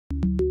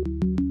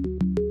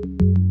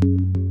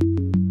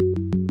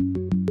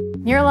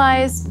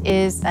Muralize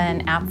is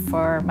an app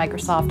for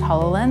Microsoft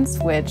HoloLens,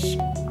 which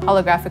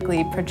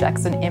holographically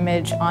projects an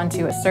image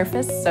onto a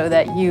surface so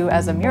that you,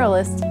 as a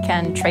muralist,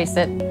 can trace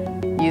it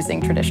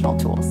using traditional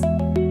tools.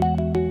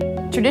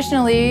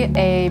 Traditionally,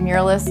 a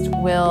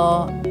muralist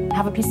will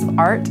have a piece of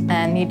art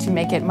and need to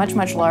make it much,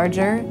 much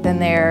larger than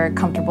they're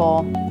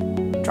comfortable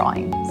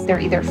drawing. They're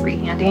either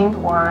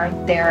freehanding or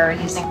they're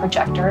using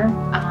projector.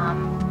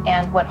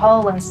 And what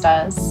HoloLens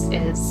does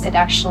is it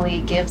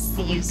actually gives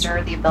the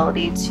user the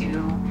ability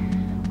to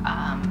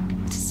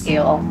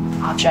scale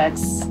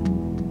objects.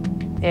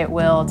 It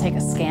will take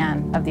a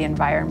scan of the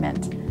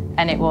environment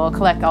and it will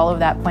collect all of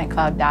that point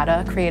cloud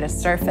data, create a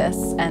surface,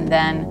 and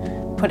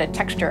then put a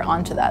texture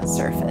onto that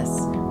surface.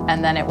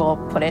 And then it will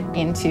put it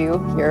into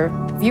your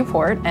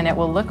viewport and it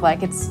will look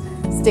like it's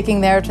sticking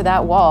there to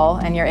that wall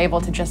and you're able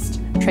to just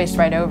trace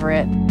right over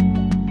it.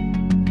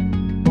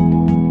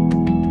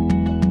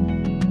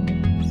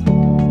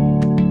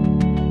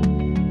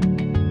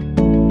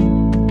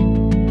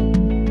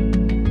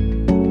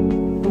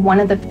 One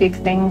of the big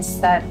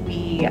things that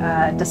we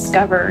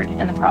discovered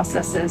in the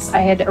process is I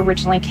had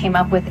originally came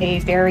up with a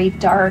very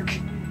dark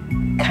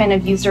kind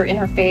of user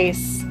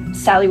interface.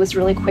 Sally was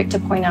really quick to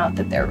point out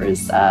that there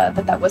was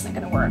that wasn't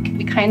going to work.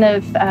 We kind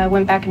of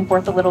went back and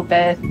forth a little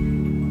bit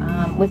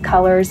with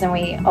colors, and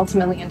we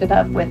ultimately ended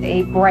up with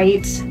a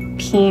bright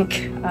pink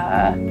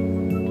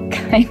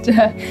kind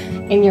of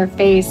in your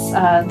face.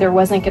 There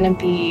wasn't going to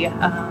be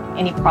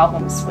any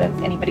problems with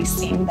anybody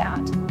seeing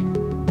that.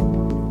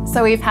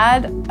 So we've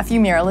had a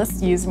few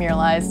muralists use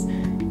Muralize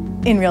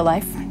in real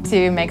life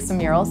to make some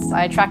murals.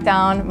 I tracked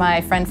down my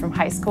friend from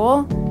high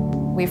school.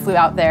 We flew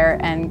out there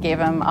and gave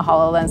him a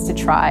HoloLens to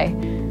try.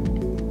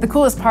 The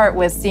coolest part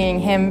was seeing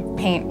him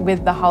paint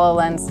with the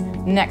HoloLens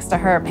next to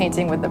her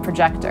painting with the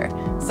projector.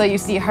 So you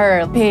see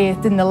her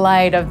bathed in the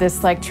light of this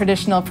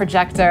traditional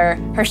projector,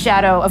 her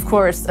shadow, of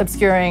course,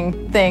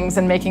 obscuring things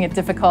and making it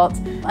difficult.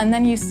 And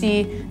then you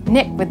see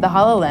Nick with the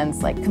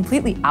HoloLens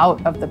completely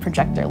out of the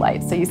projector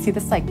light. So you see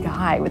this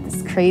guy with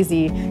this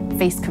crazy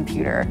face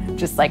computer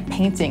just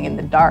painting in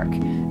the dark.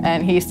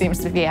 And he seems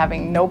to be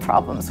having no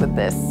problems with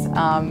this.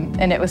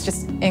 And it was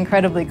just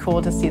incredibly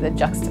cool to see the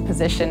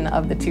juxtaposition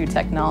of the two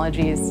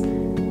technologies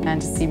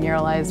and to see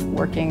Muralize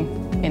working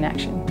in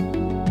action.